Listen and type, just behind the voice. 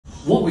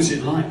What was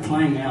it like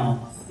playing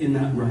out in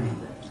that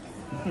rain?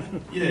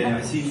 Yeah,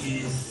 I think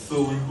it's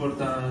so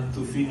important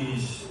to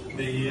finish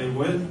the year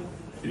well.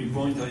 3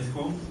 points I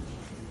hope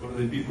for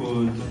the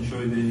people to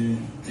enjoy the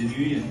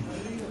new year.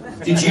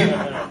 Did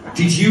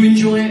you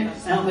enjoy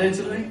it out there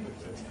today?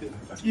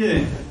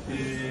 Yeah,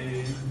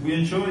 we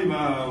enjoy,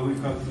 but we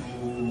have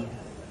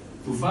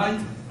to fight.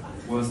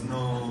 Was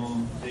no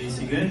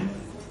easy game,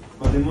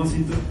 but the most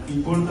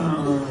important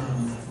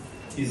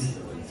is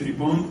 3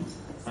 points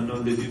and all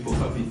the people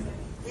happy.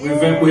 We're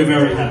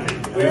very happy.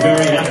 We're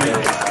very happy.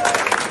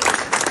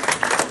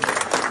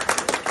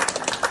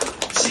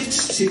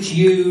 Since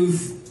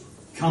you've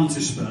come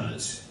to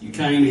Spurs, you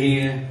came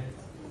here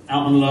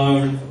out on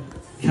loan,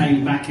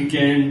 came back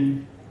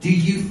again. Do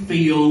you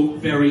feel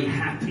very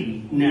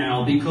happy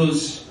now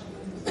because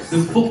the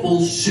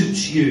football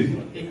suits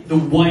you? The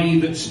way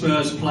that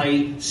Spurs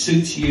play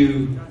suits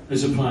you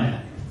as a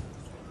player?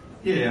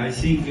 Yeah, I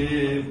think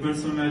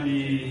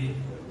personally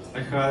I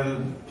had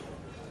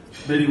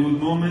very good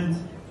moments,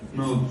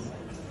 not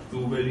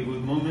too very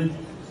good moments,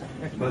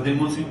 but the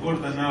most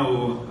important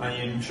now I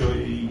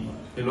enjoy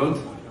a lot.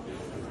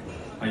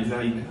 I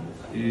like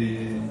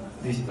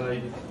this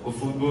type of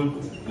football,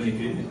 like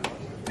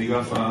the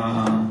Gaffa.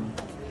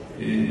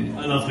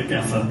 I love the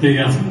Gaffa. The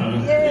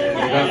Gaffa.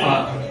 The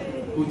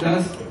Gaffa put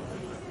us.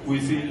 We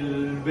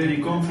feel very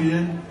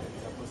confident,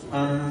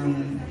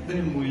 and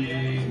then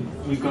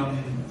we come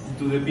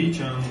to the pitch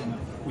and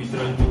we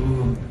try to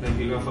do like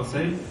the Gaffa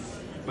said.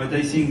 But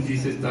I think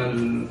this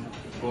style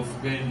of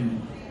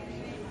game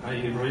I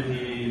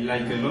really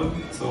like a lot,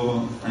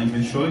 so I'm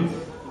enjoying.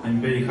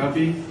 I'm very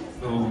happy.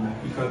 So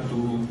we have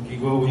to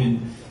keep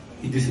going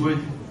in this way.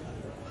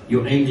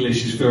 Your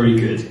English is very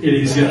good. It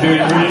is. You're doing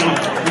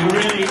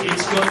really.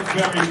 It's got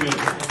very good.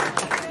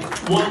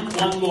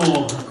 One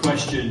more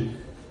question.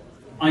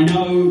 I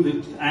know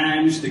that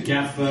Ange, the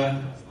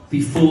gaffer,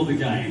 before the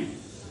game,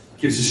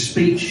 gives a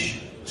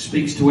speech,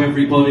 speaks to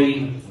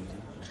everybody.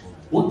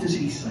 What does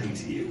he say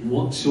to you?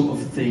 What sort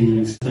of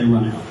things they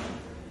run out?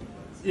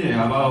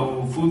 Yeah,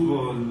 about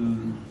football,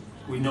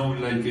 we know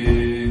like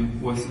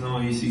was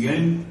no easy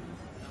game.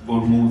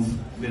 Bournemouth,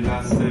 the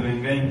last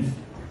 7 games,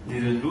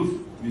 didn't lose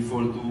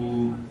before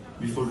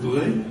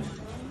today,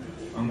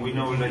 and we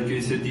know like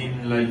it's a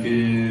team like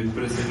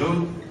press a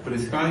lot,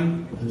 press high.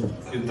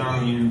 Few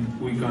times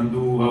we can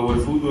do our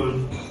football,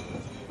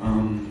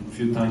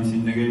 few times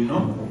in the game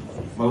no,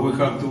 but we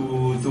have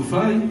to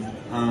fight,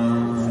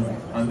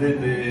 and then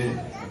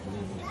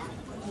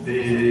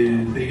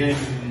the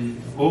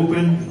game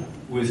open.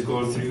 We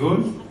scored 3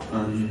 goals,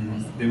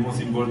 and the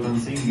most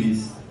important thing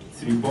is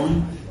 3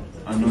 points,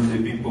 and all the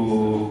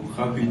people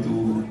happy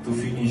to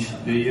finish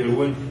the year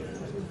well.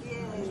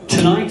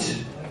 Tonight,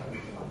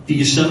 do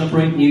you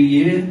celebrate New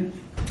Year?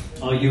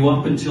 Are you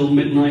up until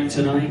midnight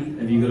tonight?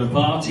 Have you got a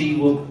party?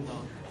 Well,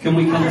 can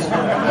we come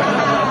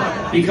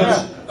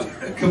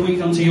can we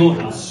come to your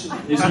house?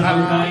 Is it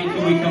okay?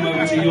 Can we come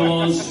over to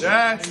yours?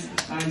 Yes.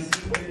 I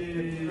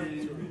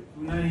think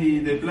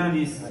tonight the plan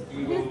is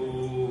we go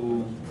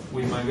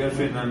with my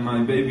girlfriend and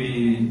my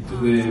baby to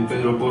the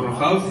Pedro Porro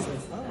house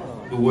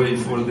to wait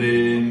for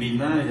the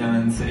midnight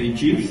and say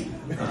cheers.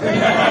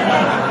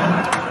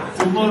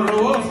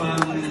 Tomorrow off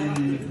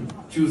and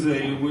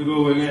Tuesday we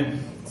go again.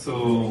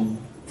 So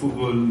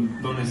football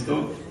don't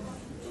stop.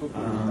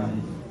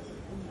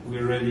 We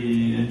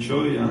really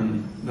enjoy,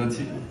 and that's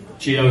it.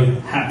 Gio,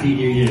 Happy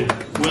New Year.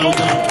 Well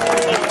done.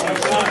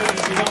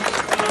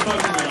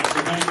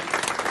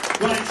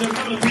 Right, so a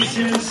couple of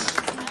pictures.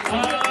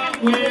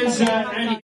 Where's Annie?